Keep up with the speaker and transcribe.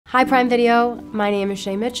Hi Prime Video, my name is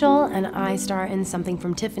Shay Mitchell and I star in Something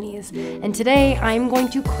from Tiffany's. And today I'm going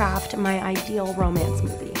to craft my ideal romance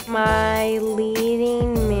movie. My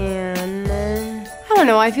leading man, I don't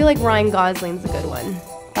know, I feel like Ryan Gosling's a good one.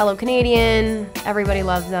 Fellow Canadian, everybody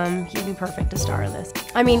loves him, he'd be perfect to star in this.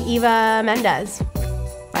 I mean, Eva Mendes,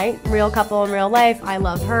 right? Real couple in real life, I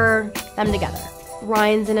love her, them together.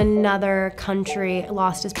 Ryan's in another country,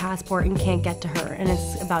 lost his passport and can't get to her, and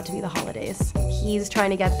it's about to be the holidays. He's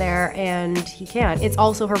trying to get there and he can't. It's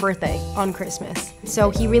also her birthday on Christmas.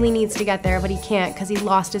 So he really needs to get there, but he can't because he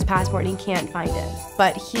lost his passport and he can't find it.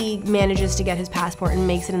 But he manages to get his passport and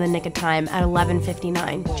makes it in the nick of time at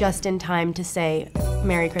 11:59, just in time to say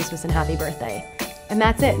Merry Christmas and Happy Birthday. And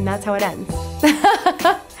that's it, and that's how it ends.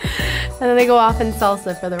 And then they go off in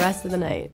salsa for the rest of the night.